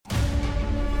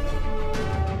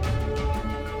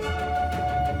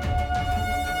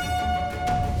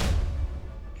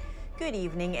Good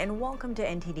evening and welcome to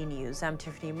NTD News. I'm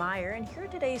Tiffany Meyer and here are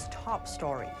today's top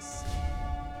stories.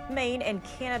 Maine and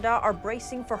Canada are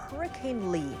bracing for Hurricane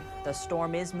Lee. The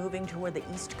storm is moving toward the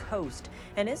east coast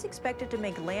and is expected to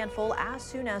make landfall as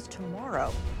soon as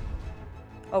tomorrow.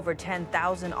 Over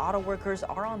 10,000 auto workers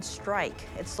are on strike.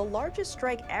 It's the largest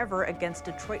strike ever against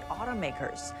Detroit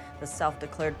automakers. The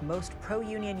self-declared most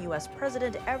pro-union U.S.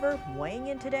 president ever weighing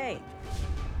in today.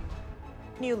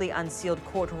 Newly unsealed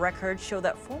court records show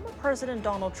that former President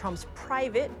Donald Trump's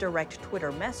private direct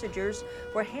Twitter messages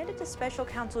were handed to special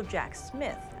counsel Jack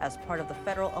Smith as part of the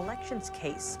federal elections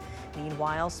case.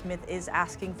 Meanwhile, Smith is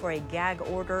asking for a gag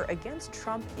order against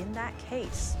Trump in that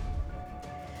case.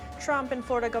 Trump and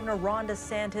Florida Governor Ron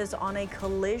Desantis on a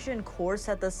collision course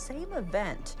at the same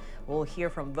event. We'll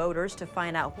hear from voters to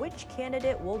find out which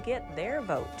candidate will get their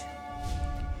vote.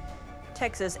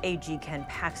 Texas AG Ken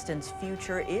Paxton's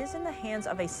future is in the hands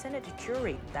of a Senate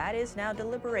jury that is now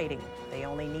deliberating. They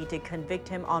only need to convict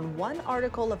him on one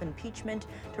article of impeachment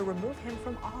to remove him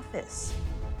from office.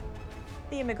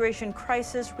 The immigration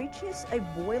crisis reaches a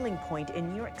boiling point in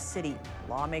New York City.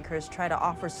 Lawmakers try to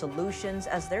offer solutions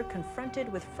as they're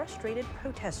confronted with frustrated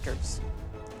protesters.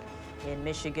 In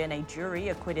Michigan, a jury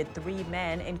acquitted 3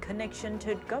 men in connection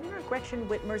to Governor Gretchen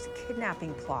Whitmer's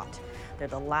kidnapping plot. They're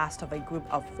the last of a group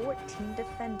of 14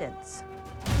 defendants.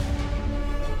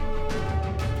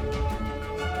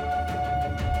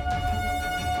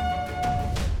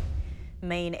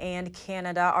 Maine and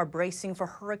Canada are bracing for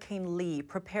Hurricane Lee,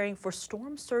 preparing for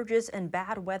storm surges and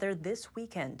bad weather this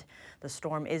weekend. The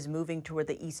storm is moving toward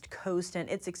the east coast and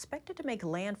it's expected to make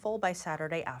landfall by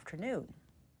Saturday afternoon.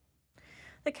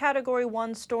 The Category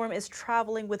 1 storm is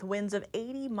traveling with winds of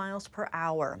 80 miles per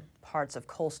hour. Parts of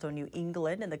coastal New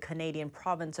England and the Canadian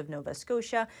province of Nova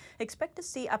Scotia expect to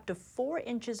see up to 4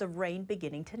 inches of rain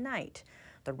beginning tonight.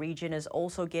 The region is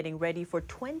also getting ready for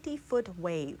 20-foot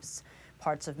waves.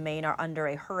 Parts of Maine are under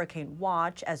a hurricane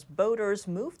watch as boaters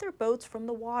move their boats from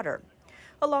the water.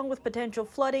 Along with potential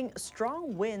flooding,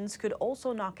 strong winds could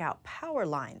also knock out power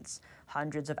lines.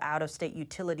 Hundreds of out-of-state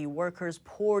utility workers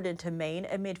poured into Maine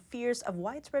amid fears of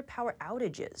widespread power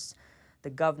outages. The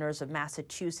governors of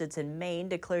Massachusetts and Maine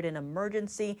declared an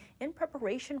emergency in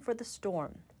preparation for the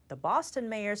storm. The Boston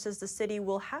mayor says the city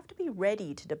will have to be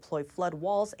ready to deploy flood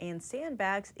walls and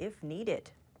sandbags if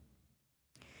needed.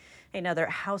 Another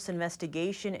House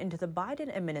investigation into the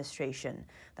Biden administration.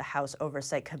 The House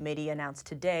Oversight Committee announced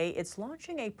today it's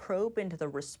launching a probe into the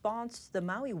response to the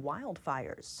Maui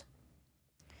wildfires.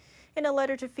 In a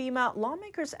letter to FEMA,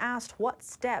 lawmakers asked what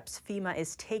steps FEMA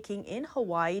is taking in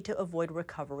Hawaii to avoid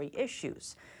recovery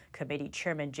issues. Committee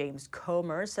Chairman James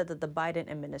Comer said that the Biden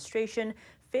administration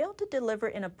failed to deliver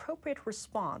an appropriate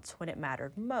response when it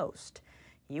mattered most.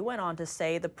 He went on to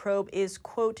say the probe is,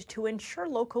 quote, to ensure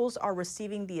locals are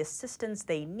receiving the assistance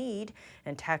they need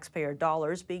and taxpayer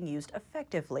dollars being used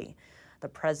effectively. The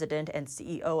president and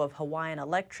CEO of Hawaiian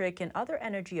Electric and other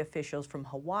energy officials from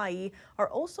Hawaii are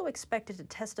also expected to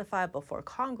testify before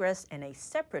Congress in a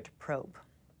separate probe.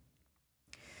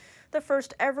 The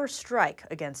first ever strike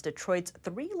against Detroit's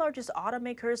 3 largest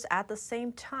automakers at the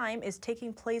same time is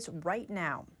taking place right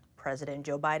now. President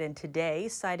Joe Biden today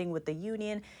siding with the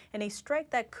union in a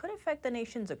strike that could affect the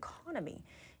nation's economy.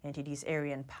 NTD's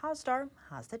Arian Pazdar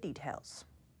has the details.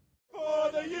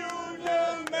 For the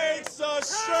union makes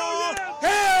us strong.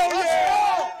 Hell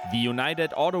yeah! The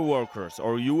United Auto Workers,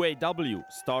 or UAW,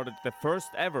 started the first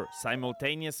ever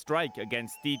simultaneous strike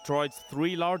against Detroit's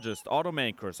 3 largest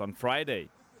automakers on Friday.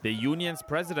 The union's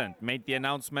president made the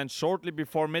announcement shortly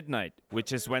before midnight,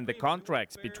 which is when the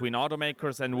contracts between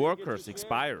automakers and workers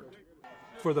expired.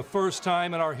 For the first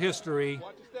time in our history,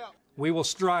 we will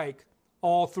strike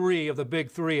all 3 of the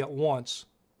big 3 at once.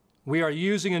 We are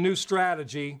using a new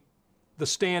strategy, the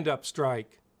stand-up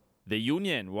strike. The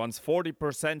union wants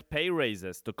 40% pay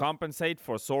raises to compensate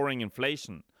for soaring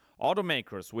inflation.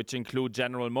 Automakers, which include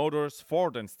General Motors,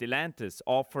 Ford, and Stellantis,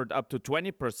 offered up to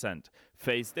 20%,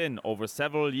 phased in over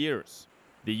several years.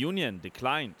 The union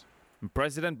declined.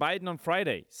 President Biden on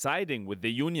Friday siding with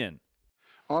the union.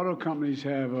 Auto companies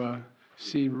have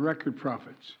seen record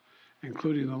profits,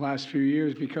 including the last few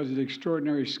years, because of the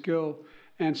extraordinary skill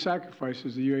and sacrifices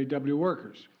of the UAW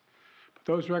workers. But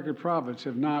those record profits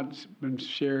have not been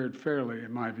shared fairly,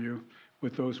 in my view,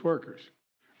 with those workers.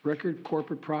 Record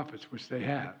corporate profits, which they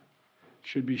have,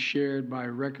 should be shared by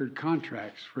record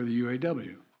contracts for the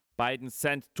UAW. Biden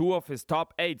sent 2 of his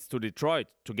top aides to Detroit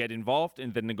to get involved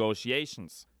in the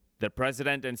negotiations. The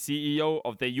president and CEO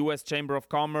of the U.S. Chamber of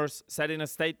Commerce said in a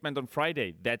statement on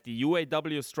Friday that the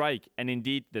UAW strike, and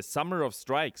indeed the summer of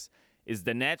strikes, is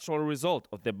the natural result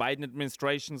of the Biden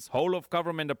administration's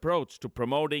whole-of-government approach to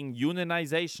promoting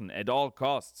unionization at all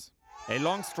costs. A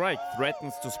long strike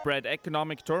threatens to spread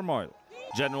economic turmoil.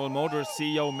 General Motors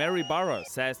CEO Mary Barra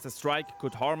says the strike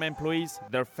could harm employees,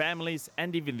 their families,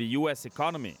 and even the U.S.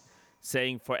 economy,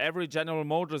 saying for every General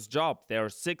Motors job, there are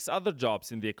 6 other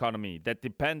jobs in the economy that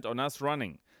depend on us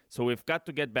running, so we've got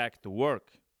to get back to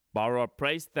work. Barra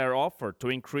praised their offer to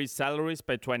increase salaries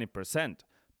by 20%,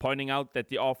 pointing out that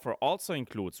the offer also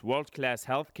includes world-class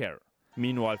healthcare.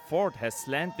 Meanwhile, Ford has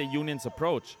slammed the union's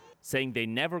approach, saying they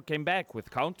never came back with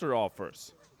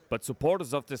counter-offers. But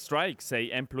supporters of the strike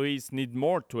say employees need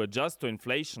more to adjust to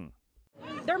inflation.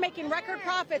 They're making record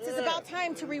profits. It's about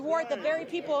time to reward the very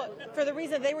people for the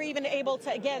reason they were even able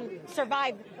to, again,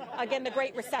 survive, the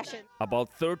Great Recession. About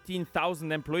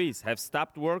 13,000 employees have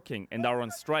stopped working and are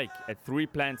on strike at 3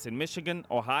 plants in Michigan,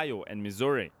 Ohio, and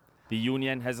Missouri. The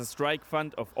union has a strike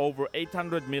fund of over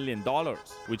 $800 million,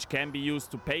 which can be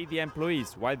used to pay the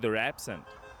employees while they're absent.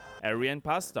 Arian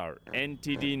Pastar,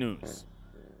 NTD News.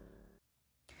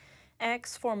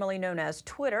 X, formerly known as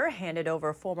Twitter, handed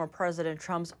over former President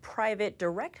Trump's private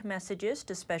direct messages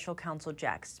to Special Counsel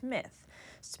Jack Smith.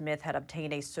 Smith had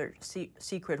obtained a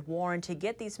secret warrant to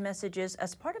get these messages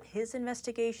as part of his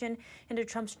investigation into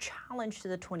Trump's challenge to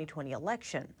the 2020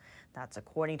 election. That's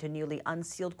according to newly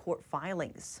unsealed court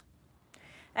filings.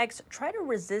 X tried to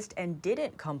resist and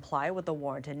didn't comply with the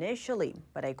warrant initially,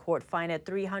 but a court fined at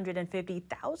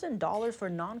 $350,000 for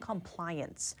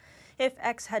noncompliance. If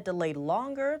X had delayed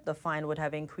longer, the fine would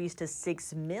have increased to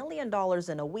 $6 million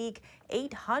in a week,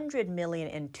 $800 million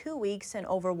in 2 weeks, and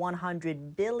over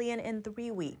 $100 billion in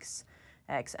 3 weeks.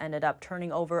 X ended up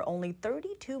turning over only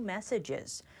 32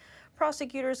 messages.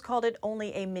 Prosecutors called it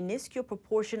only a minuscule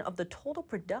proportion of the total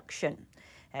production.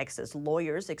 X's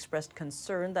lawyers expressed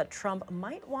concern that Trump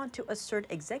might want to assert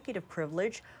executive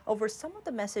privilege over some of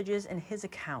the messages in his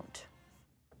account.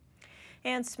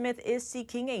 And Smith is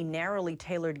seeking a narrowly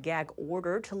tailored gag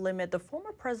order to limit the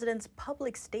former president's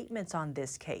public statements on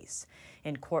this case.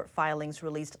 In court filings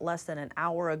released less than an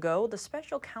hour ago, the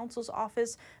special counsel's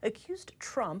office accused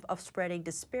Trump of spreading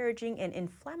disparaging and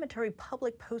inflammatory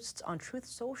public posts on Truth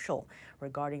Social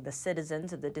regarding the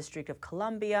citizens of the District of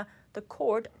Columbia, the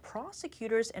court,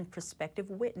 prosecutors, and prospective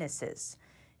witnesses.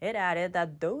 It added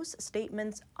that those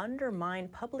statements undermine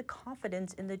public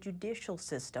confidence in the judicial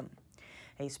system.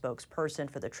 A spokesperson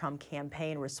for the Trump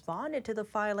campaign responded to the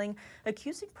filing,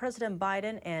 accusing President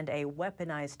Biden and a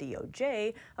weaponized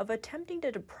DOJ of attempting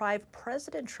to deprive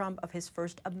President Trump of his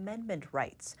First Amendment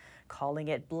rights, calling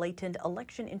it blatant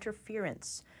election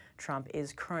interference. Trump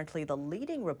is currently the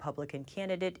leading Republican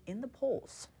candidate in the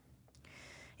polls.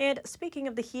 And speaking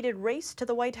of the heated race to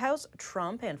the White House,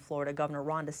 Trump and Florida Governor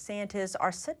Ron Desantis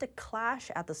are set to clash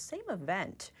at the same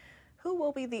event. Who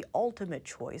will be the ultimate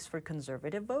choice for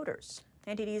conservative voters?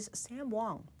 NTD's Sam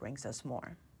Wong brings us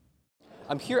more.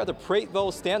 I'm here at the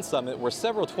Prateville Stand Summit where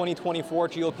several 2024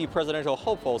 GOP presidential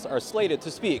hopefuls are slated to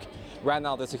speak. Right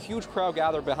now, there's a huge crowd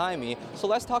gathered behind me, so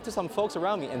let's talk to some folks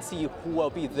around me and see who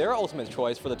will be their ultimate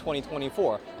choice for the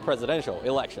 2024 presidential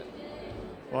election.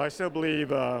 Well, I still believe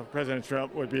President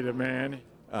Trump would be the man.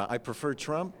 I prefer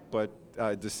Trump, but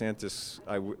DeSantis,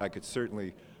 I could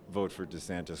certainly vote for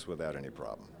DeSantis without any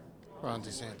problem. Ron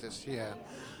DeSantis, yeah.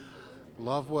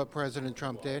 Love what President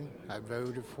Trump did. I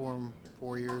voted for him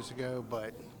 4 years ago,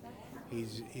 but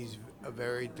he's a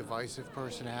very divisive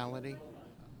personality.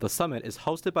 The summit is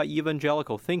hosted by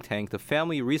evangelical think tank, the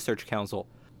Family Research Council.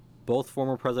 Both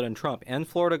former President Trump and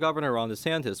Florida Governor Ron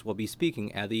DeSantis will be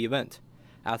speaking at the event.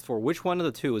 As for which one of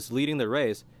the two is leading the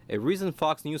race, a recent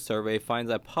Fox News survey finds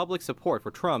that public support for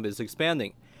Trump is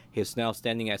expanding. He is now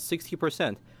standing at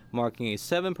 60%, marking a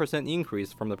 7%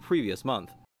 increase from the previous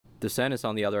month. DeSantis,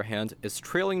 on the other hand, is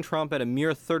trailing Trump at a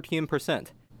mere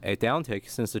 13%, a downtick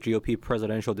since the GOP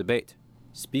presidential debate.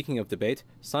 Speaking of debate,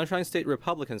 Sunshine State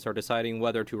Republicans are deciding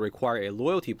whether to require a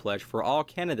loyalty pledge for all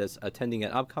candidates attending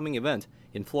an upcoming event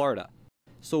in Florida.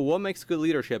 So what makes good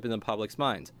leadership in the public's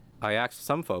mind? I asked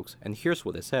some folks, and here's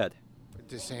what they said.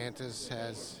 DeSantis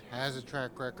has a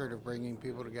track record of bringing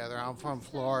people together. I'm from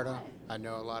Florida. I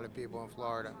know a lot of people in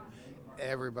Florida.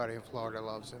 Everybody in Florida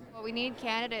loves him. Well, we need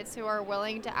candidates who are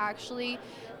willing to actually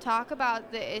talk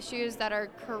about the issues that are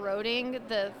corroding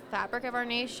the fabric of our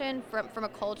nation from a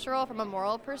cultural, from a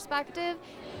moral perspective.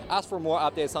 As for more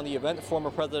updates on the event,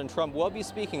 former President Trump will be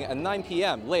speaking at 9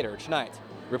 p.m. later tonight.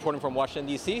 Reporting from Washington,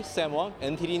 D.C., Sam Wong,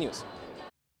 NTD News.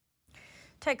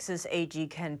 Texas AG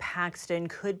Ken Paxton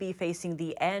could be facing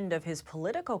the end of his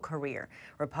political career.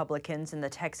 Republicans in the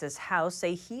Texas House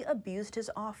say he abused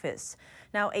his office.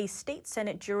 Now, a state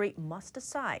Senate jury must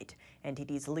decide.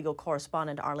 NTD's legal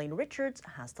correspondent Arlene Richards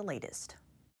has the latest.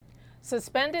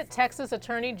 Suspended Texas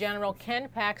Attorney General Ken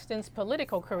Paxton's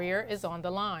political career is on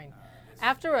the line.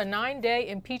 After a 9-day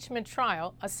impeachment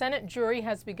trial, a Senate jury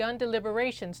has begun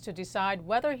deliberations to decide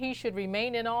whether he should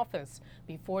remain in office.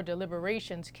 Before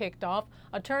deliberations kicked off,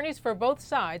 attorneys for both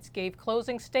sides gave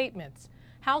closing statements.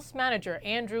 House Manager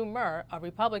Andrew Murr, a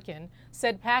Republican,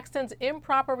 said Paxton's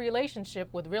improper relationship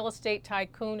with real estate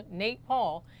tycoon Nate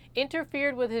Paul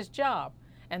interfered with his job,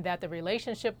 and that the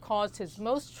relationship caused his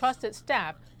most trusted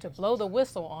staff to blow the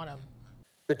whistle on him.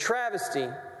 The travesty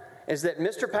is that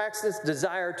Mr. Paxton's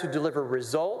desire to deliver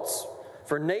results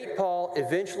for Nate Paul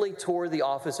eventually tore the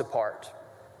office apart.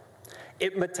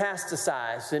 It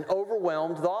metastasized and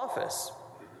overwhelmed the office.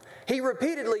 He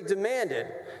repeatedly demanded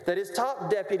that his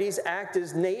top deputies act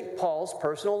as Nate Paul's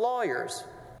personal lawyers.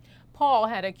 Paul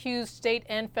had accused state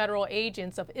and federal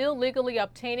agents of illegally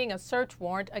obtaining a search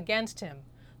warrant against him.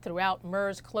 Throughout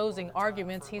Murr's closing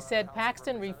arguments, he said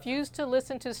Paxton refused to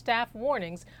listen to staff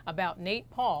warnings about Nate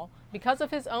Paul because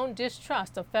of his own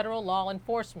distrust of federal law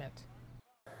enforcement.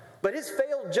 But his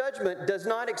failed judgment does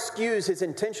not excuse his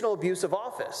intentional abuse of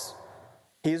office.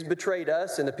 He has betrayed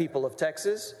us and the people of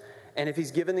Texas, and if he's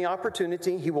given the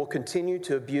opportunity, he will continue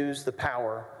to abuse the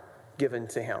power given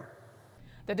to him.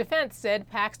 The defense said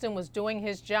Paxton was doing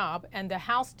his job and the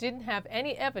House didn't have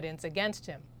any evidence against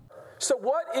him. So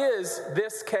what is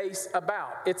this case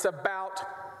about? It's about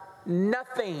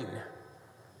nothing.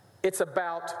 It's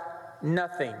about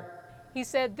nothing. He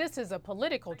said this is a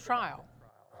political trial.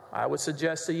 I would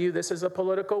suggest to you this is a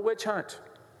political witch hunt.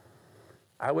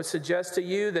 I would suggest to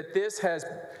you that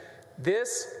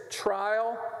this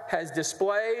trial has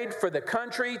displayed for the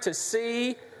country to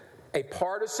see a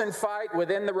partisan fight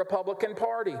within the Republican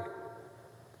Party.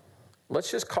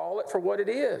 Let's just call it for what it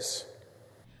is.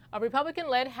 A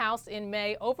Republican-led House in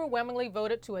May overwhelmingly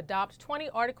voted to adopt 20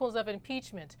 articles of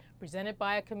impeachment presented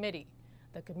by a committee.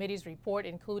 The committee's report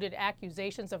included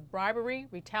accusations of bribery,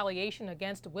 retaliation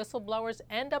against whistleblowers,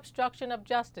 and obstruction of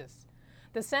justice.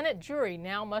 The Senate jury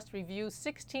now must review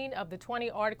 16 of the 20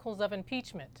 articles of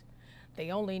impeachment. They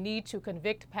only need to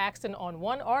convict Paxton on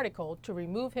one article to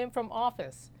remove him from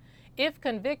office. If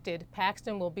convicted,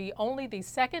 Paxton will be only the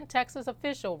second Texas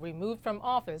official removed from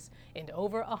office in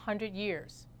over 100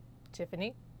 years.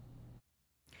 Tiffany?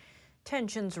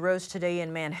 Tensions rose today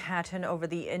in Manhattan over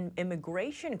the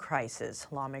immigration crisis.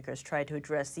 Lawmakers tried to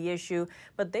address the issue,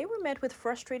 but they were met with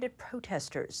frustrated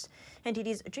protesters.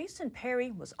 NTD's Jason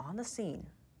Perry was on the scene.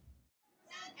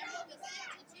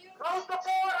 Close the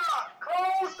border!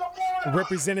 Close the border!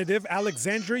 Representative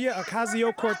Alexandria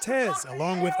Ocasio-Cortez,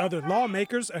 along with other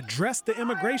lawmakers, addressed the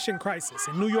immigration crisis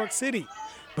in New York City,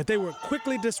 but they were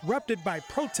quickly disrupted by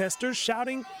protesters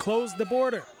shouting, "Close the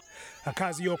border."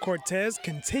 Ocasio-Cortez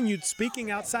continued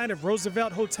speaking outside of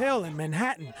Roosevelt Hotel in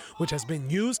Manhattan, which has been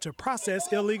used to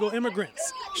process illegal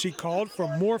immigrants. She called for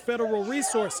more federal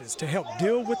resources to help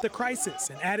deal with the crisis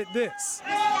and added this.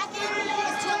 The second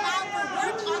is to allow for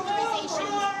work authorization so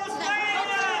that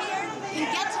folks here can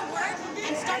get to work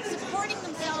and start supporting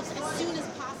themselves as soon as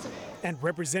possible. And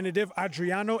Representative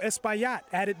Adriano Espaillat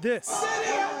added this.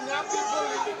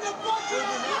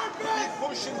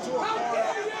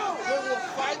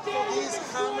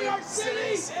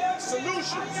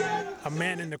 A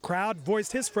man in the crowd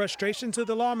voiced his frustration to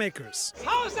the lawmakers.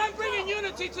 How is that bringing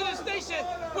unity to the station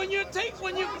when you're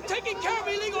taking care of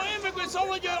illegal immigrants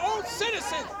over your own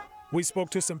citizens? We spoke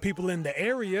to some people in the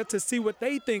area to see what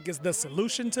they think is the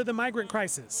solution to the migrant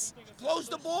crisis. Close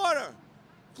the border.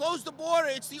 Close the border.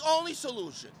 It's the only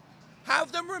solution.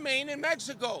 Have them remain in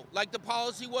Mexico like the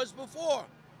policy was before.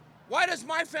 Why does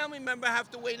my family member have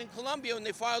to wait in Colombia when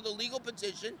they filed a legal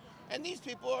petition and these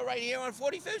people are right here on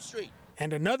 45th Street?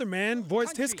 And another man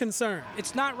voiced his concern.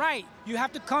 It's not right. You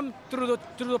have to come through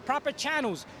the proper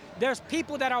channels. There's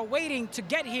people that are waiting to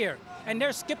get here, and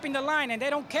they're skipping the line, and they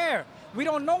don't care. We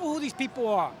don't know who these people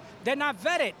are. They're not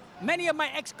vetted. Many of my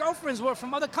ex-girlfriends were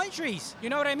from other countries. You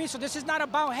know what I mean? So this is not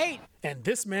about hate. And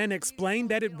this man explained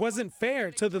that it wasn't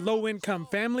fair to the low-income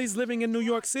families living in New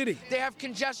York City. They have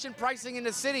congestion pricing in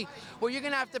the city where you're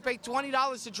going to have to pay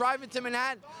 $20 to drive into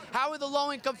Manhattan. How are the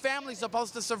low-income families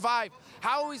supposed to survive?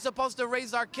 How are we supposed to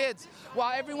raise our kids?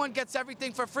 While everyone gets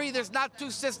everything for free, there's not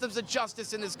two systems of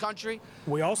justice in this country.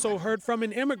 We also heard from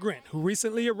an immigrant who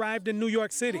recently arrived in New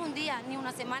York City.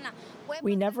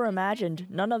 We never imagined,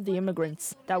 none of the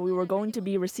immigrants, that we were going to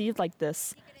be received like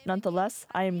this. Nonetheless,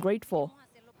 I am grateful.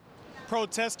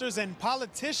 Protesters and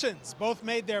politicians both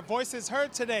made their voices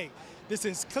heard today. This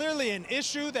is clearly an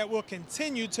issue that will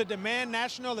continue to demand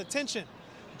national attention.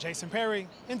 Jason Perry,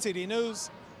 NTD News,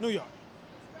 New York.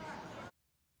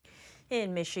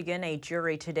 In Michigan, a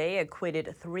jury today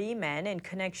acquitted 3 men in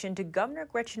connection to Governor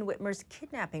Gretchen Whitmer's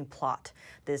kidnapping plot.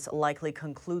 This likely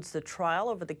concludes the trial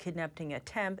over the kidnapping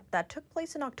attempt that took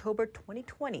place in October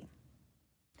 2020.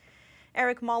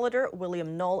 Eric Molitor,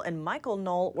 William Knoll, and Michael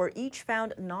Knoll were each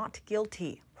found not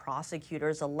guilty.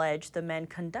 Prosecutors allege the men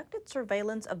conducted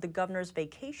surveillance of the governor's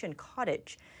vacation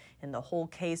cottage. In the whole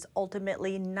case,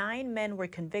 ultimately 9 men were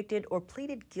convicted or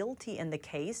pleaded guilty in the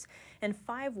case, and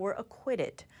 5 were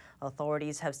acquitted.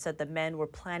 Authorities have said the men were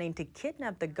planning to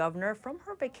kidnap the governor from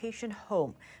her vacation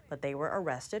home, but they were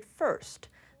arrested first.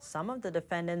 Some of the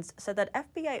defendants said that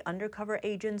FBI undercover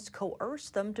agents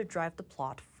coerced them to drive the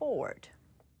plot forward.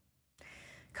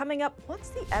 Coming up, what's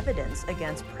the evidence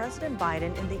against President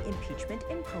Biden in the impeachment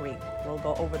inquiry? We'll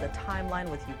go over the timeline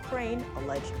with Ukraine,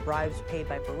 alleged bribes paid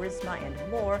by Burisma,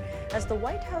 and more as the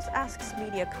White House asks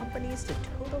media companies to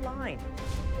toe the line.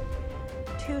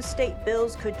 2 state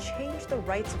bills could change the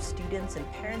rights of students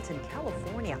and parents in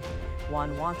California.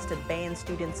 One wants to ban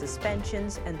student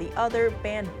suspensions, and the other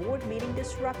ban board meeting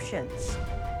disruptions.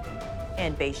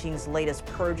 And Beijing's latest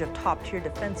purge of top-tier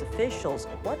defense officials.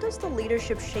 What does the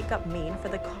leadership shakeup mean for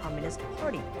the Communist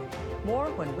Party?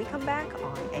 More when we come back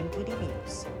on NTD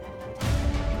News.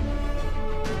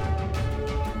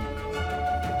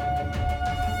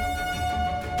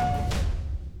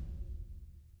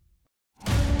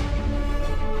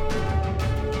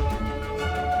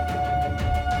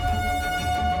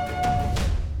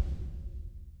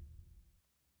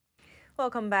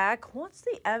 Welcome back. What's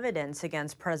the evidence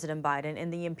against President Biden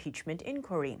in the impeachment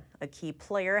inquiry? A key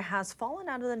player has fallen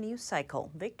out of the news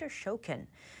cycle, Viktor Shokin.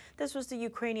 This was the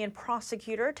Ukrainian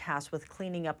prosecutor tasked with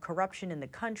cleaning up corruption in the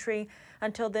country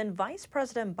until then Vice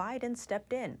President Biden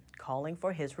stepped in, calling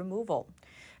for his removal.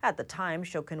 At the time,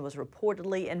 Shokin was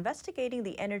reportedly investigating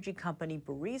the energy company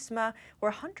Burisma,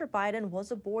 where Hunter Biden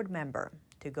was a board member.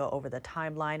 To go over the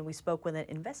timeline, we spoke with an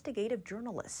investigative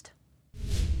journalist.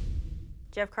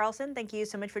 Jeff Carlson, thank you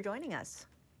so much for joining us.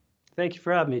 Thank you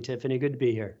for having me, Tiffany. Good to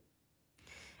be here.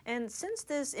 And since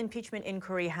this impeachment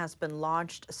inquiry has been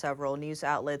launched, several news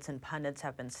outlets and pundits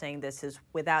have been saying this is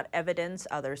without evidence.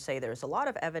 Others say there's a lot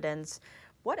of evidence.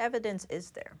 What evidence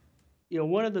is there? You know,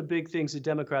 one of the big things that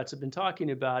Democrats have been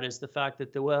talking about is the fact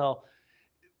that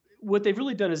what they've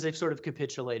really done is they've sort of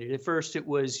capitulated. At first it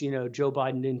was, Joe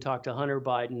Biden didn't talk to Hunter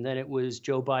Biden. Then it was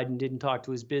Joe Biden didn't talk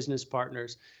to his business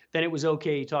partners. Then it was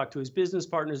okay, he talked to his business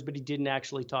partners, but he didn't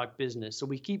actually talk business. So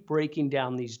we keep breaking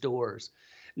down these doors.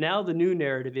 Now the new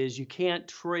narrative is you can't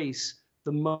trace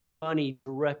the money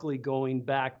directly going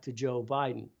back to Joe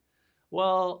Biden.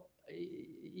 Well,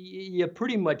 you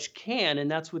pretty much can,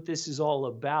 and that's what this is all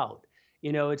about.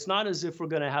 It's not as if we're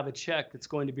going to have a check that's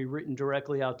going to be written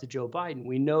directly out to Joe Biden.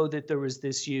 We know that there was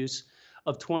this use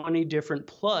of 20 different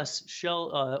plus shell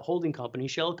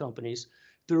companies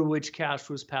through which cash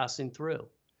was passing through.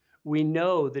 We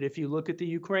know that if you look at the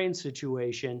Ukraine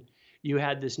situation, you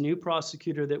had this new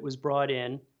prosecutor that was brought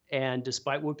in, and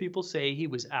despite what people say, he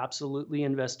was absolutely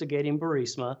investigating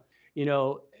Burisma.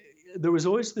 There was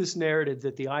always this narrative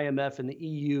that the IMF and the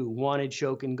EU wanted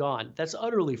Shokin gone. That's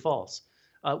utterly false.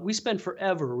 We spent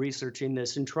forever researching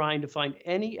this and trying to find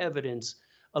any evidence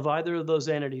of either of those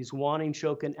entities wanting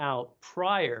Shokin out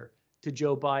prior to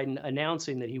Joe Biden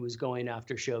announcing that he was going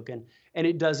after Shokin, and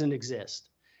it doesn't exist.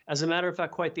 As a matter of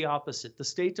fact, quite the opposite. The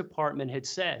State Department had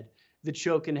said that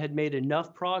Shokin had made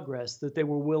enough progress that they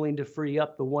were willing to free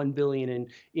up the $1 billion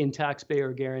in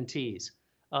taxpayer guarantees.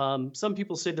 Some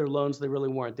people said they're loans, they really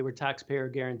weren't. They were taxpayer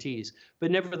guarantees.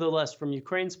 But nevertheless, from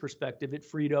Ukraine's perspective, it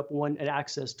freed up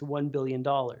access to $1 billion.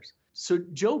 So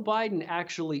Joe Biden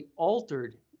actually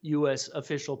altered U.S.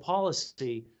 official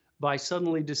policy by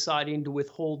suddenly deciding to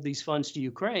withhold these funds to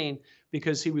Ukraine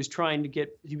because he was trying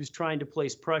to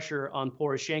place pressure on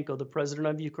Poroshenko, the president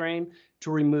of Ukraine, to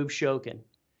remove Shokin.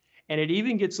 And it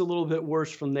even gets a little bit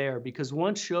worse from there, because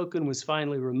once Shokin was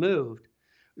finally removed,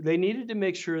 they needed to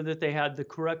make sure that they had the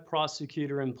correct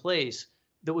prosecutor in place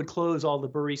that would close all the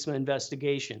Burisma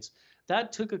investigations.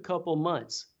 That took a couple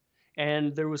months.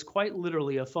 And there was quite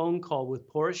literally a phone call with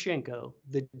Poroshenko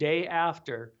the day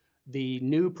after the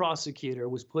new prosecutor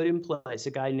was put in place,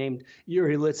 a guy named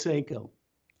Yuri Litsenko.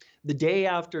 The day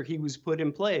after he was put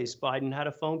in place, Biden had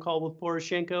a phone call with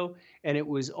Poroshenko, and it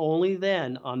was only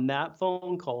then on that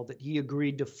phone call that he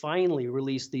agreed to finally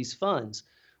release these funds,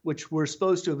 which were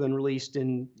supposed to have been released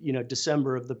in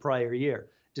December of the prior year,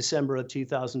 December of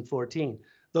 2014.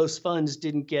 Those funds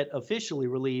didn't get officially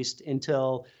released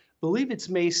until believe it's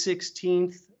May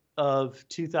 16th of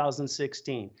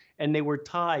 2016, and they were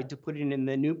tied to putting in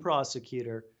the new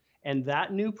prosecutor, and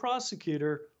that new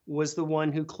prosecutor was the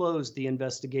one who closed the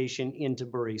investigation into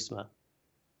Burisma.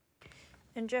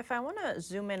 And Jeff, I want to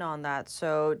zoom in on that.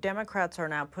 So Democrats are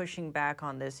now pushing back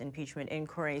on this impeachment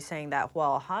inquiry, saying that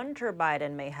while Hunter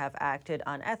Biden may have acted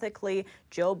unethically,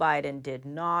 Joe Biden did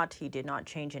not. He did not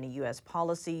change any U.S.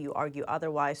 policy. You argue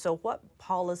otherwise. So what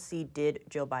policy did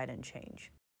Joe Biden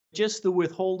change? Just the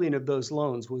withholding of those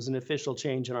loans was an official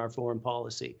change in our foreign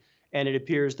policy. And it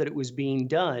appears that it was being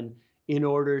done in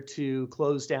order to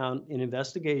close down an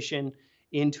investigation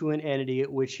into an entity at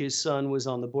which his son was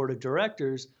on the board of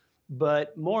directors.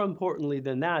 But more importantly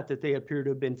than that, that they appear to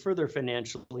have been further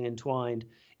financially entwined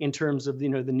in terms of, the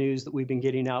news that we've been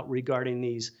getting out regarding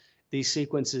these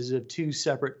sequences of two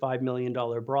separate $5 million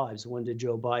bribes, one to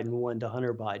Joe Biden, one to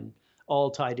Hunter Biden, all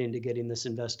tied into getting this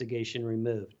investigation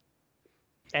removed.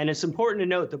 And it's important to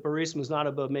note that Burisma is not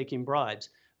above making bribes.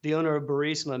 The owner of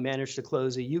Burisma managed to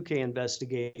close a UK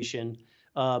investigation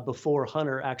before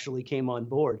Hunter actually came on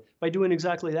board by doing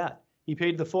exactly that. He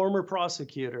paid the former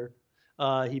prosecutor.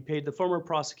 He paid the former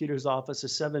prosecutor's office a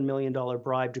 $7 million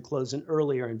bribe to close an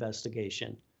earlier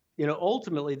investigation.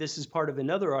 Ultimately, this is part of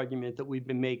another argument that we've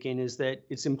been making, is that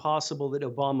it's impossible that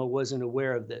Obama wasn't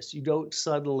aware of this. You don't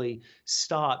suddenly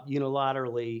stop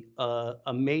unilaterally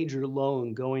a major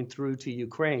loan going through to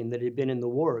Ukraine that had been in the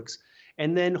works,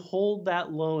 and then hold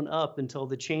that loan up until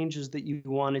the changes that you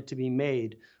wanted to be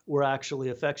made were actually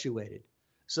effectuated.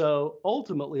 So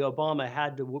ultimately, Obama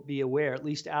had to be aware, at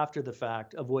least after the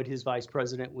fact, of what his vice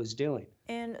president was doing.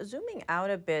 And zooming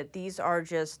out a bit,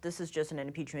 this is just an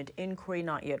impeachment inquiry,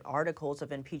 not yet articles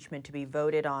of impeachment to be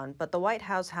voted on. But the White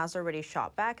House has already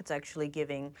shot back. It's actually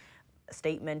giving a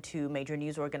statement to major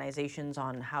news organizations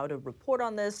on how to report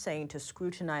on this, saying to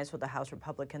scrutinize what the House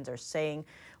Republicans are saying.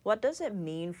 What does it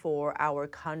mean for our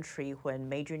country when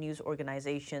major news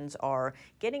organizations are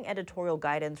getting editorial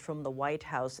guidance from the White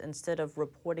House instead of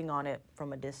reporting on it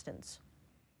from a distance?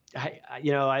 I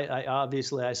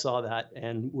obviously I saw that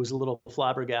and was a little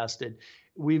flabbergasted.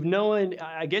 We've known,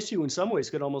 I guess you in some ways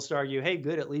could almost argue, hey,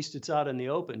 good, at least it's out in the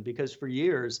open, because for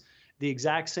years, the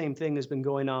exact same thing has been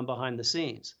going on behind the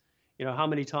scenes. How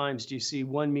many times do you see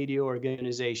one media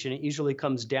organization? It usually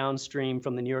comes downstream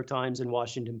from the New York Times and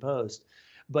Washington Post,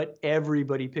 but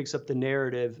everybody picks up the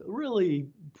narrative really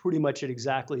pretty much at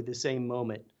exactly the same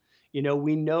moment.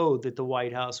 We know that the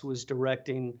White House was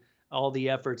directing all the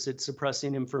efforts at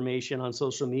suppressing information on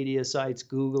social media sites,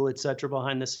 Google, et cetera,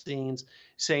 behind the scenes.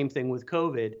 Same thing with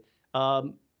COVID.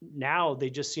 Now they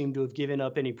just seem to have given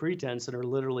up any pretense and are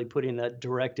literally putting that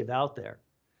directive out there.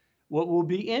 What will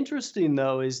be interesting,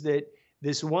 though, is that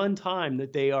this one time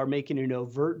that they are making an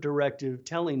overt directive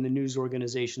telling the news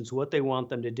organizations what they want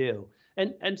them to do,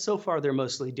 and so far they're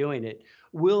mostly doing it,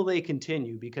 will they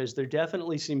continue? Because there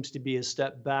definitely seems to be a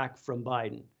step back from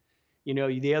Biden.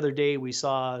 The other day we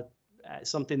saw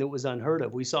something that was unheard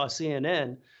of. We saw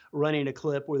CNN running a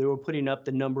clip where they were putting up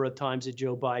the number of times that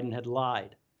Joe Biden had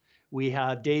lied. We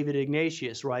have David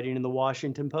Ignatius writing in the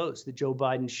Washington Post that Joe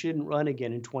Biden shouldn't run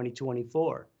again in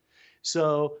 2024.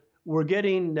 So we're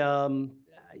getting,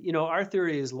 our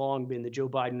theory has long been that Joe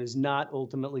Biden is not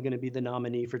ultimately going to be the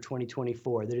nominee for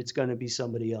 2024, that it's going to be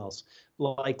somebody else,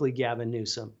 likely Gavin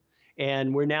Newsom.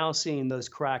 And we're now seeing those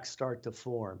cracks start to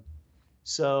form.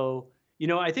 So,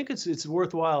 I think it's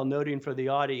worthwhile noting for the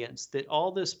audience that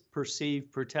all this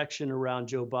perceived protection around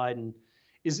Joe Biden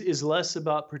is less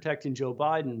about protecting Joe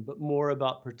Biden, but more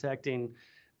about protecting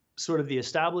sort of the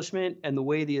establishment and the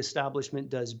way the establishment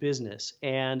does business.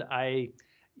 And I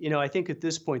think at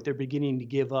this point, they're beginning to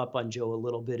give up on Joe a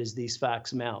little bit as these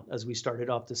facts mount, as we started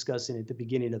off discussing at the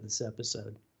beginning of this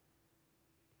episode.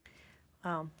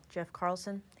 Wow. Jeff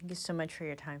Carlson, thank you so much for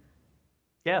your time.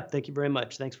 Yeah, thank you very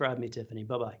much. Thanks for having me, Tiffany.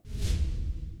 Bye-bye.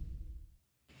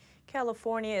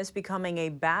 California is becoming a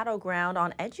battleground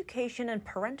on education and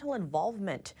parental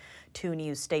involvement. Two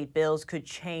new state bills could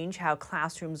change how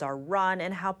classrooms are run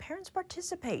and how parents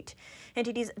participate.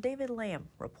 NTD's David Lamb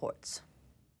reports.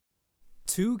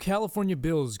 Two California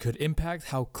bills could impact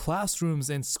how classrooms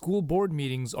and school board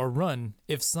meetings are run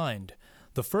if signed.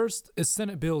 The first is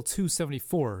Senate Bill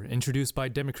 274, introduced by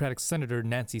Democratic Senator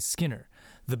Nancy Skinner.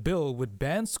 The bill would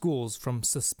ban schools from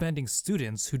suspending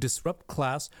students who disrupt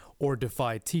class or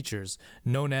defy teachers,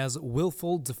 known as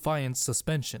willful defiance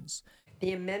suspensions.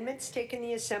 The amendments taken in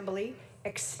the Assembly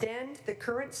extend the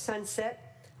current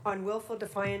sunset on willful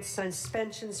defiance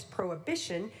suspensions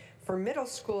prohibition for middle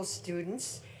school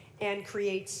students and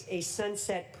creates a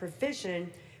sunset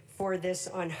provision for this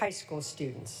on high school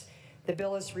students. The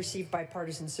bill has received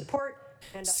bipartisan support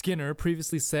Skinner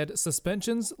previously said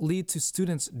suspensions lead to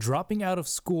students dropping out of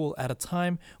school at a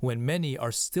time when many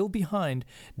are still behind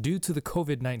due to the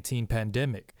COVID-19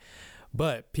 pandemic.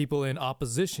 But people in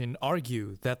opposition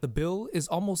argue that the bill is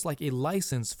almost like a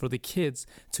license for the kids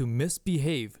to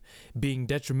misbehave, being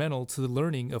detrimental to the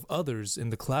learning of others in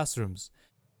the classrooms.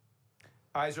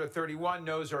 Ayes are 31,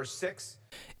 noes are 6.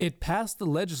 It passed the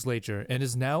legislature and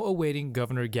is now awaiting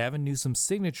Governor Gavin Newsom's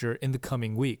signature in the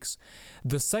coming weeks.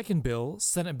 The second bill,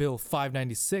 Senate Bill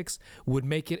 596, would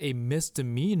make it a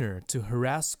misdemeanor to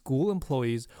harass school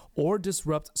employees or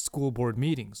disrupt school board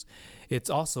meetings. It's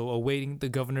also awaiting the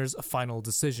governor's final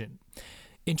decision.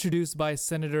 Introduced by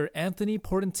Senator Anthony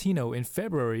Portantino in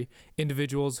February,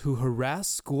 individuals who harass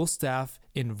school staff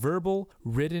in verbal,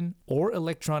 written, or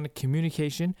electronic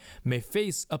communication may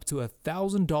face up to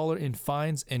 $1,000 in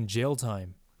fines and jail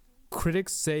time.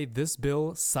 Critics say this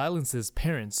bill silences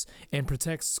parents and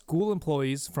protects school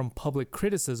employees from public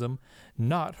criticism,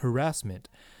 not harassment.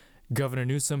 Governor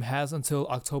Newsom has until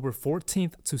October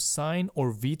 14th to sign or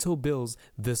veto bills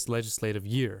this legislative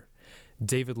year.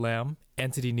 David Lamb,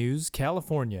 NTD News,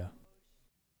 California.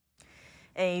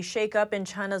 A shakeup in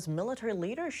China's military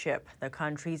leadership. The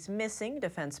country's missing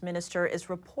defense minister is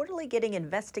reportedly getting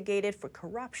investigated for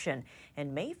corruption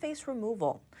and may face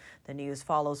removal. The news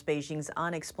follows Beijing's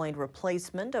unexplained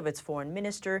replacement of its foreign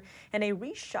minister and a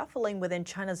reshuffling within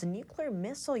China's nuclear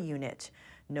missile unit.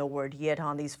 No word yet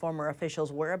on these former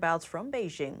officials' whereabouts from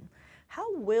Beijing.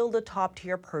 How will the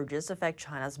top-tier purges affect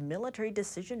China's military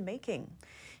decision-making?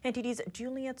 NTD's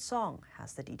Juliet Song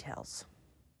has the details.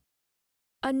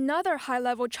 Another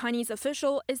high-level Chinese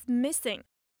official is missing.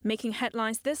 Making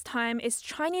headlines this time is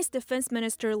Chinese Defense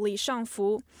Minister Li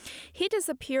Shangfu. He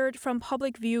disappeared from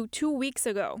public view 2 weeks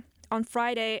ago. On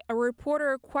Friday, a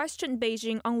reporter questioned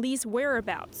Beijing on Li's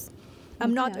whereabouts.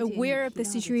 I'm not aware of the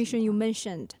situation you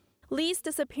mentioned. Li's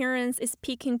disappearance is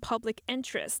piquing public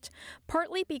interest,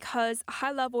 partly because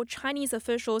high-level Chinese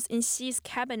officials in Xi's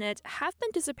cabinet have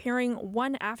been disappearing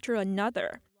one after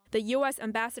another. The U.S.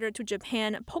 ambassador to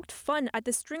Japan poked fun at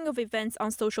the string of events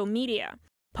on social media.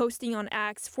 Posting on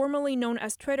X, formerly known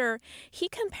as Twitter, he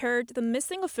compared the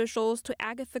missing officials to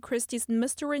Agatha Christie's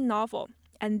mystery novel,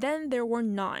 and then there were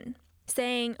none.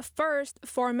 Saying, first,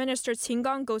 Foreign Minister Qin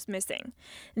Gang goes missing,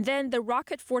 then the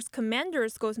rocket force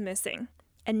commanders goes missing.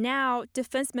 And now,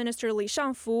 Defense Minister Li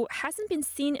Shangfu hasn't been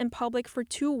seen in public for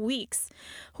 2 weeks.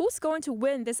 Who's going to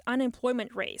win this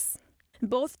unemployment race?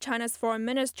 Both China's foreign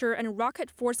minister and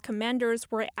rocket force commanders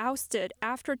were ousted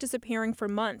after disappearing for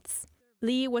months.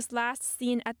 Li was last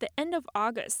seen at the end of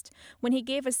August when he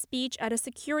gave a speech at a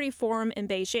security forum in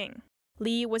Beijing.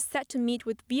 Li was set to meet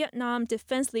with Vietnam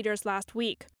defense leaders last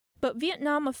week, but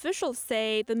Vietnam officials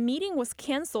say the meeting was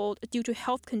canceled due to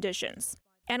health conditions.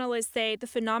 Analysts say the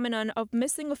phenomenon of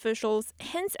missing officials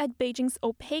hints at Beijing's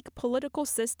opaque political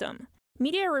system.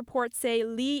 Media reports say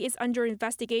Li is under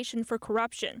investigation for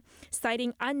corruption,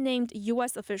 citing unnamed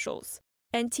U.S. officials.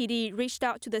 NTD reached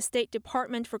out to the State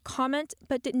Department for comment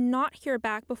but did not hear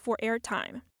back before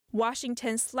airtime.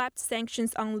 Washington slapped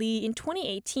sanctions on Li in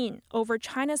 2018 over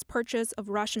China's purchase of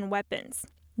Russian weapons.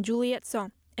 Juliet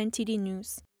Song, NTD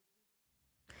News.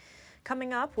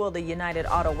 Coming up, will the United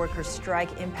Auto Workers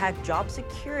strike impact job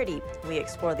security? We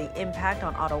explore the impact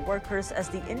on auto workers as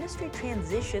the industry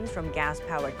transitions from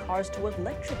gas-powered cars to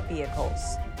electric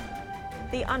vehicles.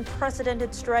 The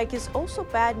unprecedented strike is also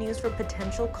bad news for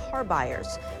potential car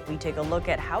buyers. We take a look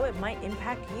at how it might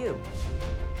impact you.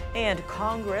 And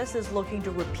Congress is looking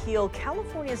to repeal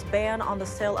California's ban on the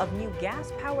sale of new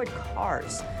gas-powered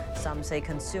cars. Some say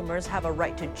consumers have a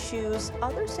right to choose.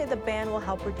 Others say the ban will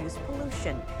help reduce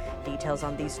pollution. Details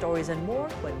on these stories and more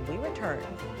when we return.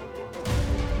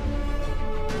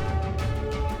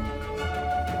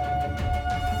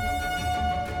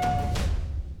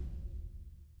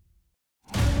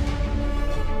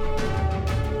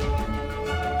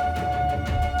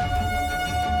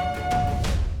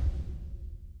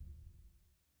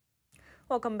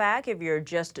 Welcome back. If you're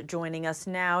just joining us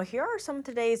now, here are some of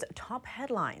today's top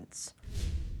headlines.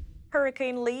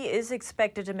 Hurricane Lee is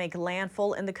expected to make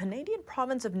landfall in the Canadian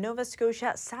province of Nova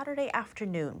Scotia Saturday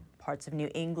afternoon. Parts of New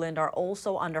England are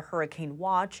also under hurricane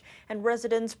watch, and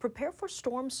residents prepare for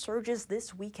storm surges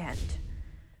this weekend.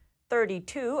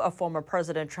 32 of former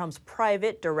President Trump's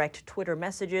private direct Twitter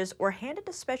messages were handed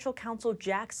to special counsel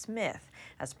Jack Smith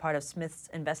as part of Smith's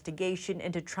investigation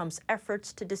into Trump's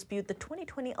efforts to dispute the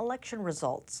 2020 election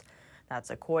results.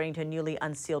 That's according to newly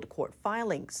unsealed court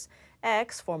filings.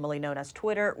 X, formerly known as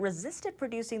Twitter, resisted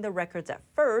producing the records at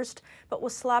first, but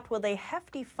was slapped with a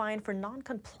hefty fine for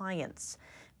non-compliance.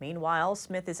 Meanwhile,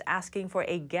 Smith is asking for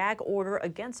a gag order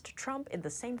against Trump in the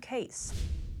same case.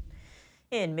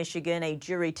 In Michigan, a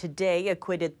jury today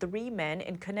acquitted 3 men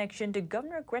in connection to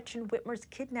Governor Gretchen Whitmer's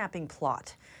kidnapping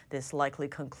plot. This likely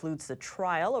concludes the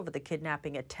trial over the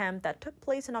kidnapping attempt that took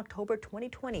place in October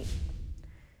 2020.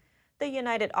 The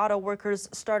United Auto Workers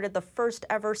started the first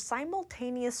ever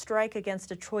simultaneous strike against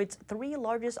Detroit's 3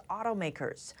 largest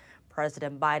automakers.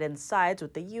 President Biden sides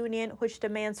with the union, which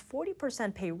demands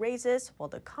 40% pay raises, while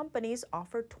the companies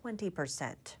offer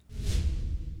 20%.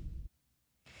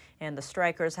 And the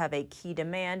strikers have a key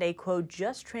demand, a quote,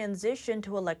 just transition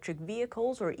to electric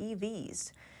vehicles or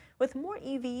EVs. With more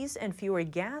EVs and fewer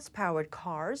gas-powered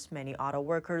cars, many auto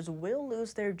workers will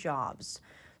lose their jobs.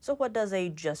 So what does a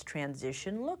just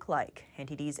transition look like?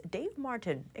 NTD's Dave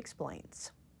Martin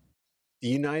explains. The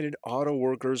United Auto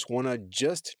Workers want a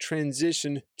just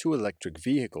transition to electric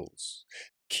vehicles.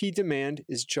 Key demand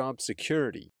is job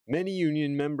security. Many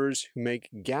union members who make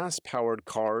gas-powered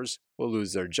cars will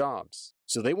lose their jobs.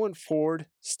 So they want Ford,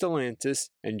 Stellantis,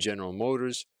 and General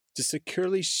Motors to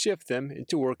securely shift them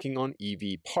into working on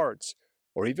EV parts,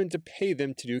 or even to pay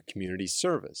them to do community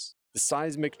service. The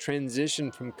seismic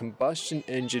transition from combustion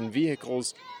engine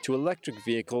vehicles to electric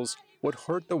vehicles would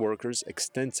hurt the workers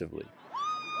extensively.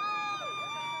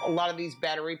 A lot of these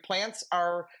battery plants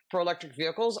for electric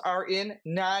vehicles are in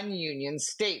non-union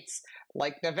states,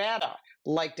 like Nevada,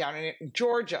 like down in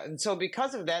Georgia. And so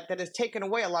because of that, that has taken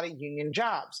away a lot of union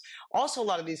jobs. Also, a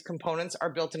lot of these components are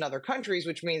built in other countries,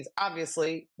 which means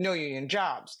obviously no union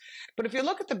jobs. But if you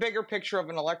look at the bigger picture of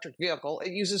an electric vehicle,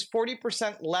 it uses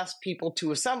 40% less people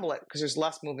to assemble it because there's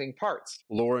less moving parts.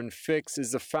 Lauren Fix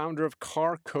is the founder of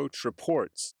Car Coach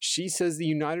Reports. She says the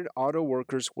United Auto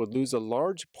Workers would lose a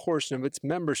large portion of its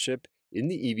membership in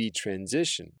the EV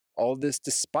transition. All this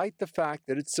despite the fact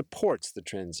that it supports the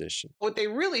transition. What they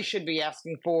really should be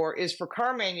asking for is for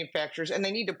car manufacturers, and they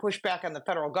need to push back on the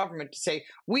federal government to say,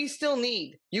 we still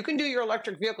need, you can do your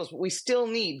electric vehicles, but we still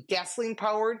need gasoline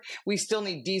powered, we still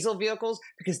need diesel vehicles,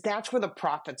 because that's where the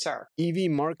profits are. EV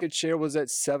market share was at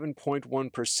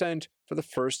 7.1% for the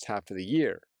first half of the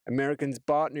year. Americans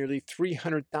bought nearly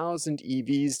 300,000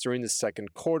 EVs during the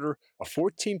second quarter, a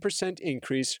 14%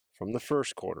 increase from the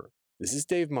first quarter. This is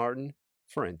Dave Martin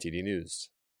for NTD News.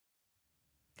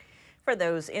 For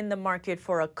those in the market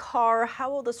for a car, how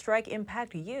will the strike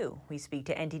impact you? We speak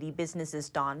to NTD Business's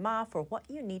Don Ma for what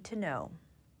you need to know.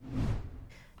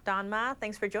 Don Ma,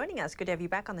 thanks for joining us. Good to have you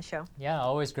back on the show. Yeah,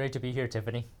 always great to be here,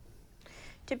 Tiffany.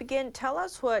 To begin, tell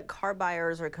us what car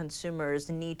buyers or consumers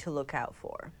need to look out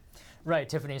for. Right,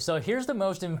 Tiffany. So here's the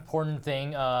most important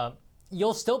thing.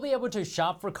 You'll still be able to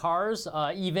shop for cars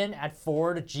even at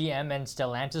Ford, GM, and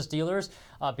Stellantis dealers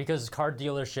because car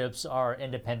dealerships are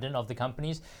independent of the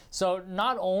companies. So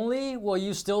not only will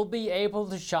you still be able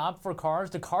to shop for cars,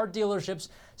 the car dealerships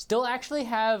still actually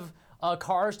have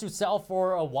cars to sell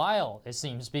for a while, it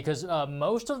seems, because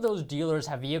most of those dealers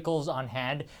have vehicles on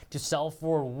hand to sell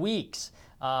for weeks.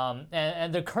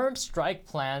 And the current strike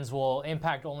plans will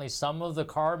impact only some of the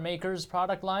car makers'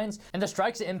 product lines. And the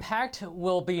strike's impact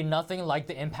will be nothing like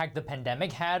the impact the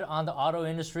pandemic had on the auto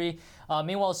industry.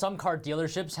 Meanwhile, some car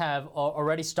dealerships have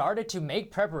already started to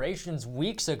make preparations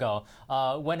weeks ago.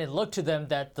 When it looked to them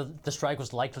that the strike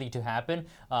was likely to happen,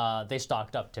 they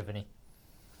stocked up, Tiffany.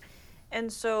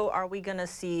 And so are we going to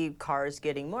see cars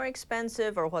getting more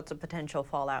expensive, or what's a potential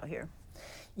fallout here?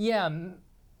 Yeah.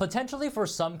 Potentially for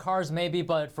some cars maybe,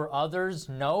 but for others,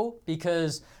 no,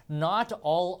 because not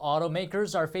all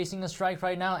automakers are facing a strike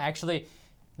right now. Actually,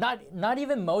 not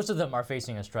even most of them are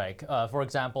facing a strike. For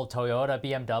example, Toyota,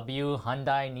 BMW,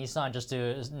 Hyundai, Nissan, just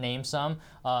to name some,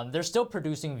 they're still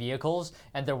producing vehicles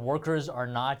and their workers are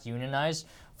not unionized.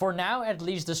 For now, at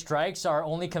least, the strikes are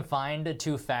only confined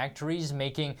to factories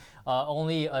making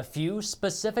only a few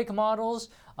specific models.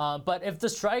 But if the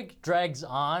strike drags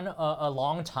on a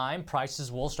long time,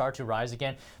 prices will start to rise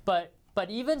again. But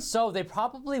even so, they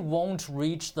probably won't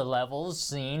reach the levels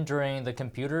seen during the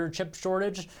computer chip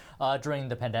shortage during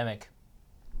the pandemic.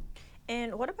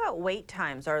 And what about wait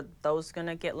times? Are those going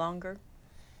to get longer?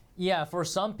 Yeah, for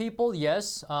some people,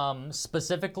 yes.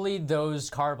 Specifically those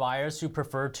car buyers who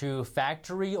prefer to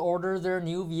factory order their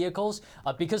new vehicles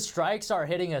because strikes are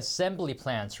hitting assembly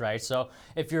plants, right? So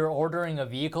if you're ordering a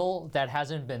vehicle that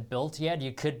hasn't been built yet,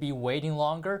 you could be waiting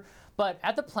longer. But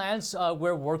at the plants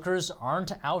where workers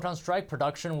aren't out on strike,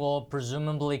 production will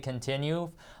presumably continue.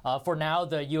 For now,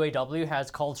 the UAW has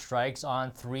called strikes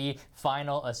on 3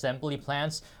 final assembly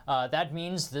plants. That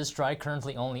means this strike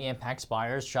currently only impacts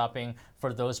buyers shopping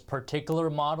for those particular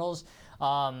models.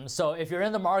 So if you're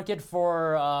in the market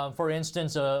for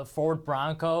instance, a Ford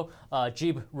Bronco,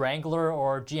 Jeep Wrangler,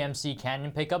 or GMC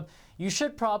Canyon pickup, you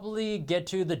should probably get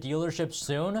to the dealership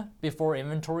soon before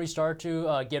inventory start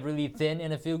to get really thin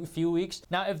in a few weeks.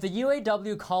 Now, if the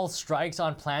UAW calls strikes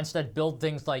on plants that build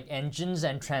things like engines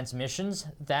and transmissions,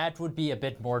 that would be a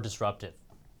bit more disruptive.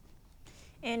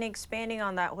 And expanding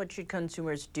on that, what should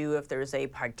consumers do if there's a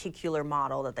particular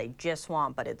model that they just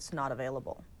want but it's not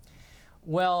available?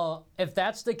 Well, if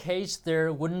that's the case,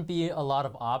 there wouldn't be a lot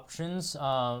of options.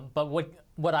 But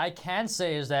what I can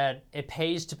say is that it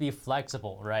pays to be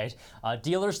flexible, right?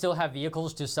 Dealers still have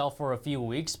vehicles to sell for a few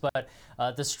weeks, but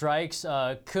the strikes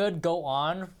could go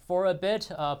on for a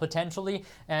bit, potentially.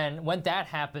 And when that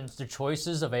happens, the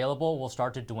choices available will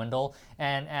start to dwindle.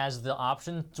 And as the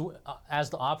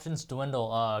options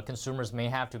dwindle, consumers may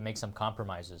have to make some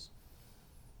compromises.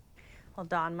 Well,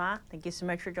 Donma, thank you so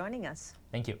much for joining us.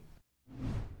 Thank you.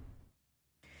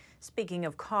 Speaking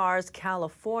of cars,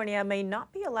 California may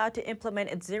not be allowed to implement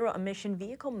its zero-emission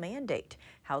vehicle mandate.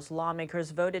 House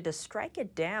lawmakers voted to strike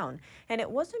it down, and it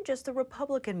wasn't just the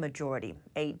Republican majority.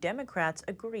 8 Democrats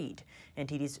agreed.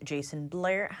 NTD's Jason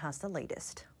Blair has the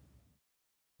latest.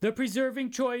 The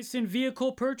Preserving Choice in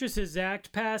Vehicle Purchases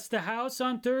Act passed the House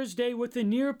on Thursday with a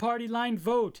near-party line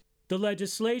vote. The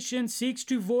legislation seeks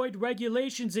to void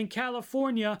regulations in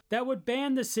California that would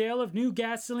ban the sale of new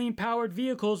gasoline-powered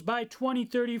vehicles by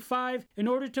 2035 in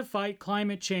order to fight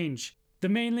climate change. The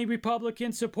mainly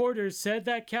Republican supporters said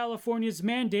that California's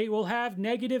mandate will have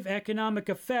negative economic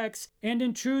effects and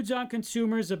intrudes on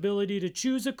consumers' ability to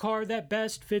choose a car that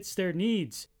best fits their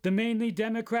needs. The mainly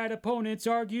Democrat opponents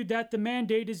argued that the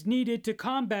mandate is needed to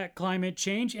combat climate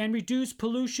change and reduce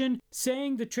pollution,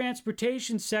 saying the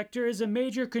transportation sector is a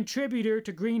major contributor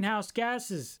to greenhouse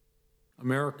gases.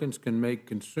 Americans can make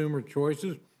consumer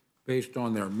choices based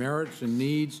on their merits and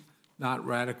needs, not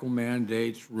radical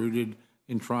mandates rooted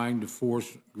in trying to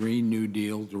force Green New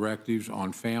Deal directives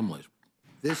on families.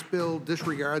 This bill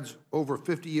disregards over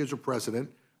 50 years of precedent,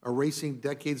 erasing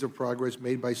decades of progress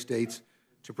made by states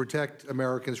to protect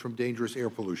Americans from dangerous air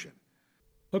pollution.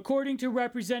 According to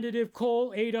Representative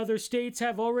Cole, 8 other states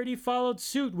have already followed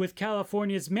suit with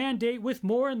California's mandate, with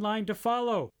more in line to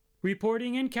follow.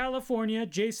 Reporting in California,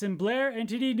 Jason Blair,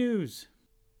 NTD News.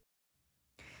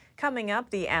 Coming up,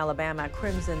 the Alabama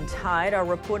Crimson Tide are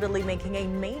reportedly making a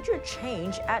major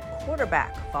change at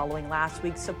quarterback following last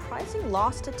week's surprising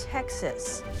loss to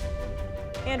Texas.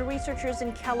 And researchers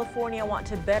in California want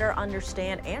to better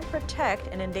understand and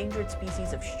protect an endangered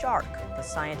species of shark. The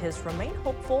scientists remain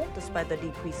hopeful despite the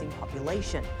decreasing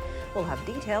population. We'll have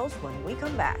details when we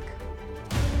come back.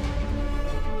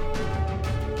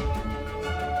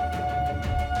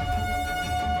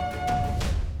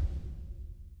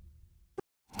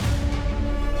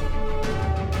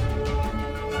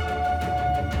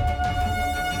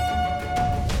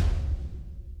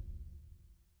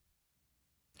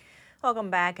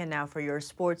 Welcome back, and now for your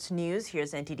sports news.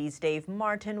 Here's NTD's Dave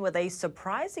Martin with a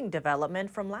surprising development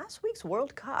from last week's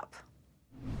World Cup.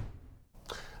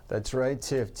 That's right,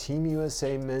 Tiff. Team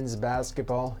USA men's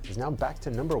basketball is now back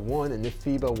to #1 in the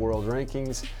FIBA World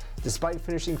Rankings, despite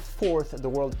finishing 4th at the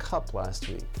World Cup last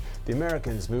week. The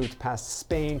Americans moved past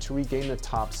Spain to regain the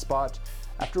top spot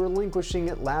after relinquishing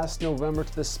it last November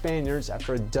to the Spaniards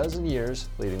after a dozen years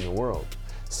leading the world.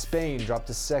 Spain dropped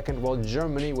to 2nd, while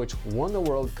Germany, which won the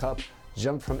World Cup,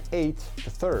 jumped from 8th to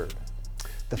 3rd.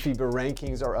 The FIBA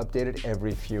rankings are updated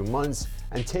every few months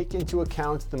and take into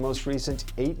account the most recent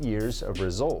 8 years of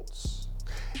results.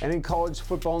 And in college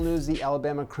football news, the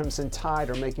Alabama Crimson Tide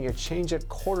are making a change at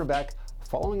quarterback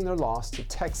following their loss to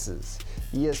Texas.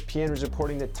 ESPN is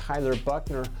reporting that Tyler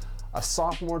Buckner, a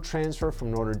sophomore transfer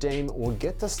from Notre Dame, will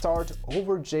get the start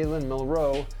over Jalen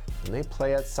Milroe when they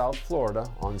play at South Florida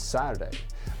on Saturday.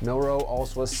 Milroe,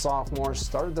 also a sophomore,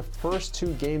 started the first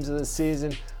 2 games of the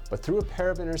season, but threw a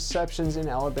pair of interceptions in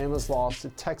Alabama's loss to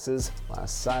Texas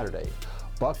last Saturday.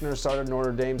 Buckner started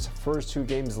Notre Dame's first 2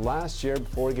 games last year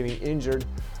before getting injured,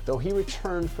 though he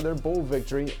returned for their bowl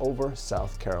victory over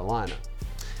South Carolina.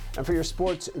 And for your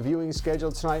sports viewing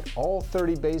schedule tonight, all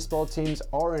 30 baseball teams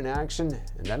are in action,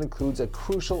 and that includes a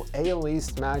crucial AL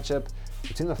East matchup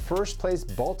between the first-place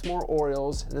Baltimore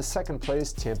Orioles and the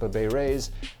second-place Tampa Bay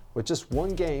Rays, with just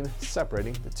 1 game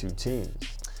separating the 2 teams.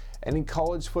 And in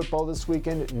college football this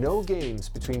weekend, no games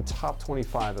between top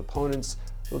 25 opponents,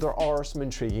 though there are some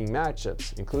intriguing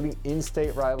matchups, including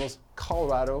in-state rivals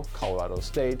Colorado, Colorado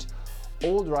State,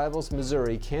 old rivals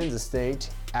Missouri, Kansas State,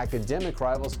 academic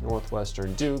rivals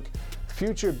Northwestern Duke,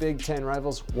 future Big Ten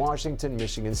rivals Washington,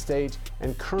 Michigan State,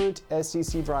 and current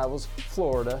SEC rivals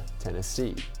Florida,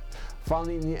 Tennessee.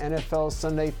 Finally, in the NFL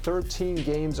Sunday, 13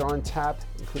 games are on tap,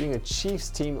 including a Chiefs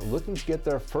team looking to get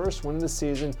their first win of the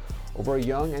season over a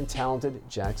young and talented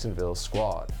Jacksonville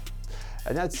squad.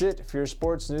 And that's it for your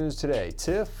sports news today.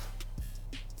 Tiff,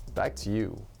 back to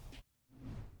you.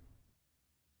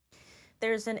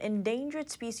 There's an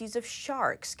endangered species of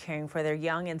sharks caring for their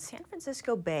young in San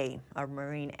Francisco Bay. A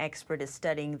marine expert is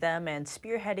studying them and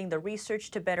spearheading the research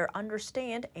to better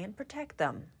understand and protect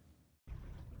them.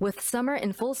 With summer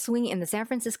in full swing in the San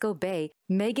Francisco Bay,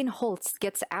 Megan Holtz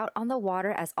gets out on the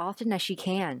water as often as she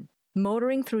can.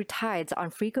 Motoring through tides on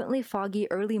frequently foggy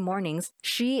early mornings,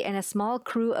 she and a small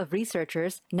crew of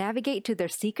researchers navigate to their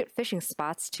secret fishing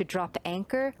spots to drop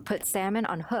anchor, put salmon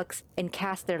on hooks, and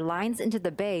cast their lines into the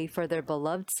bay for their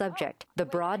beloved subject, the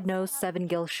broad-nosed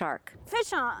seven-gill shark.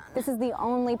 Fish on! This is the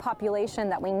only population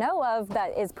that we know of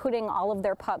that is putting all of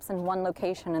their pups in one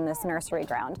location in this nursery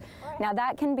ground. Now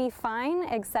that can be fine,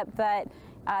 except that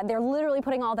they're literally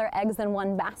putting all their eggs in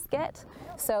one basket.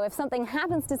 So if something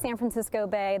happens to San Francisco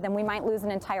Bay, then we might lose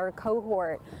an entire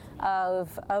cohort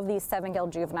of these seven-gill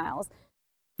juveniles.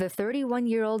 The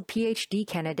 31-year-old PhD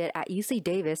candidate at UC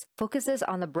Davis focuses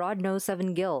on the broad-nosed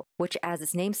seven-gill, which, as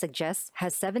its name suggests,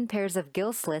 has 7 pairs of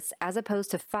gill slits as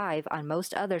opposed to 5 on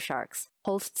most other sharks.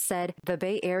 Holst said the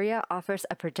Bay Area offers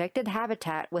a protected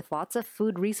habitat with lots of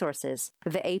food resources.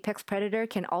 The apex predator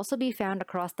can also be found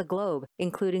across the globe,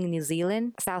 including New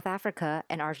Zealand, South Africa,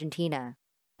 and Argentina.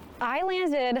 I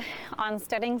landed on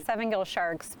studying seven-gill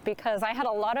sharks because I had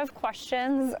a lot of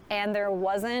questions and there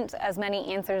wasn't as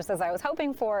many answers as I was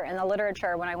hoping for in the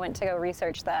literature when I went to go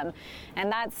research them.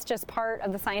 And that's just part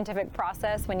of the scientific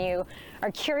process. When you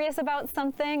are curious about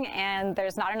something and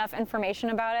there's not enough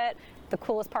information about it, the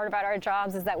coolest part about our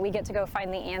jobs is that we get to go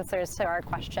find the answers to our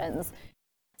questions.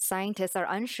 Scientists are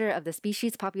unsure of the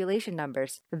species' population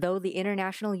numbers, though the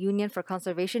International Union for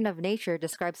Conservation of Nature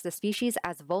describes the species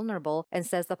as vulnerable and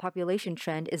says the population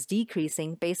trend is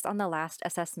decreasing based on the last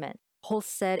assessment.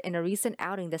 Holst said in a recent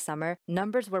outing this summer,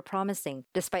 numbers were promising,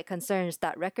 despite concerns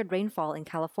that record rainfall in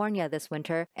California this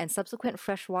winter and subsequent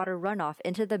freshwater runoff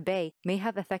into the bay may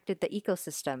have affected the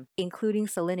ecosystem, including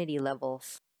salinity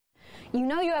levels. You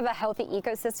know you have a healthy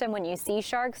ecosystem when you see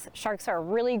sharks. Sharks are a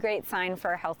really great sign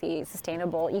for a healthy,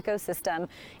 sustainable ecosystem,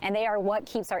 and they are what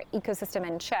keeps our ecosystem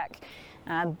in check.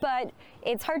 But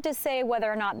it's hard to say whether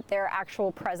or not their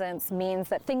actual presence means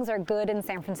that things are good in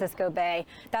San Francisco Bay.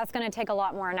 That's going to take a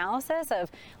lot more analysis of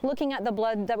looking at the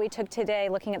blood that we took today,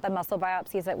 looking at the muscle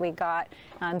biopsies that we got,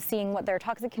 seeing what their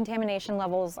toxic contamination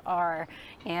levels are,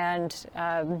 and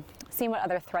seeing what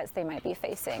other threats they might be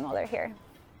facing while they're here.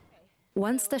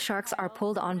 Once the sharks are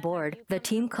pulled on board, the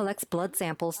team collects blood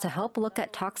samples to help look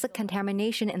at toxic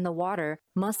contamination in the water,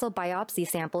 muscle biopsy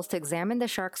samples to examine the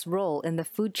shark's role in the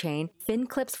food chain, fin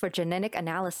clips for genetic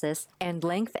analysis, and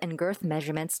length and girth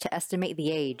measurements to estimate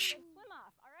the age.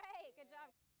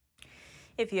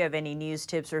 If you have any news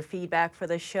tips or feedback for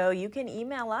the show, you can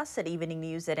email us at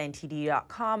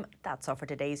eveningnews@ntd.com. That's all for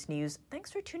today's news. Thanks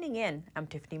for tuning in. I'm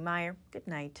Tiffany Meyer. Good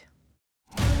night.